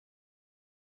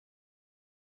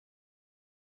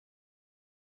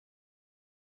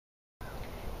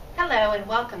Hello and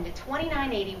welcome to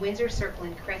 2980 Windsor CIR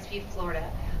in Crestview,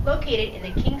 Florida, located in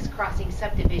the Kings Crossing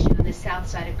subdivision on the south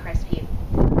side of Crestview.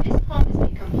 This home has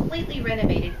been completely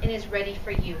renovated and is ready for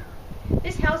you.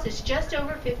 This house is just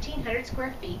over 1,500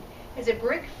 square feet, has a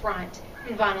brick front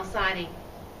and vinyl siding.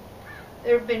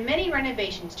 There have been many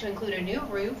renovations to include a new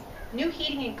roof, new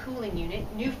heating and cooling unit,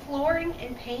 new flooring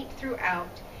and paint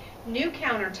throughout, new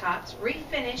countertops,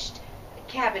 refinished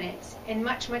cabinets, and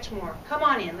much more. Come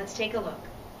on in, let's take a look.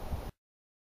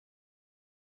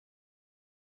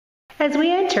 As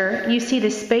we enter, you see the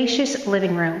spacious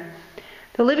living room.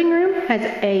 The living room has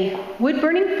a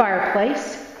wood-burning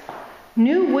fireplace,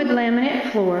 new wood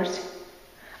laminate floors,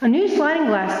 a new sliding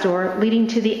glass door leading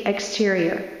to the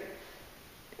exterior.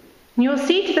 And you'll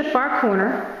see to the far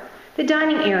corner the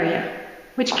dining area,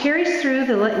 which carries through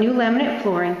the new laminate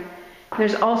flooring.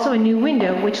 There's also a new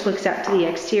window which looks out to the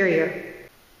exterior.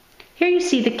 Here you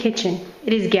see the kitchen.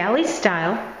 It is galley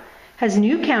style, has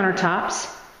new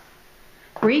countertops,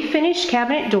 refinished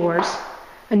cabinet doors,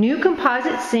 a new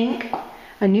composite sink,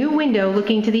 a new window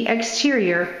looking to the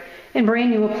exterior, and brand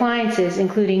new appliances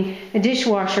including a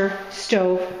dishwasher,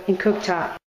 stove, and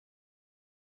cooktop.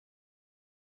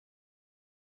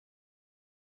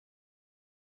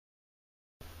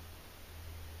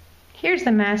 Here's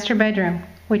the master bedroom,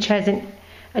 which has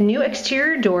a new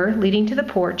exterior door leading to the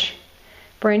porch,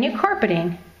 brand new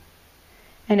carpeting,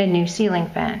 and a new ceiling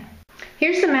fan.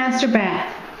 Here's the master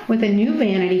bath with a new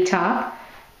vanity top,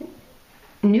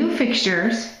 new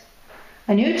fixtures,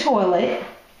 a new toilet,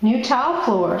 new tile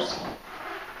floors,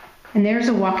 and there's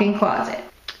a walk-in closet.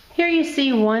 Here you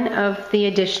see one of the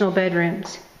additional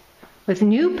bedrooms with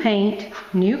new paint,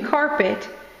 new carpet,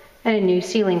 and a new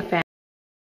ceiling fan.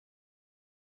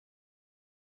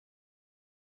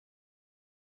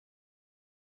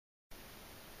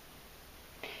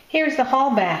 Here's the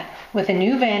hall bath with a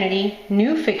new vanity,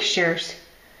 new fixtures,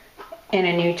 and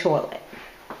a new toilet.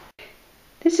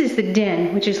 This is the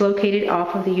den, which is located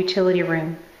off of the utility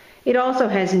room. It also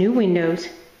has new windows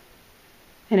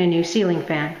and a new ceiling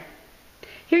fan.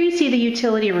 Here you see the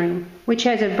utility room, which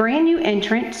has a brand new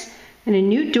entrance and a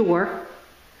new door.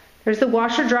 There's the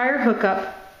washer-dryer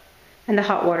hookup and the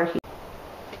hot water heater.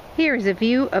 Here is a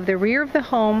view of the rear of the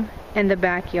home and the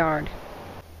backyard.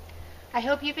 I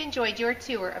hope you've enjoyed your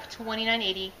tour of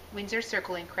 2980 Windsor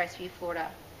CIR in Crestview, Florida.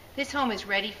 This home is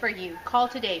ready for you. Call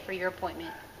today for your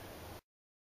appointment.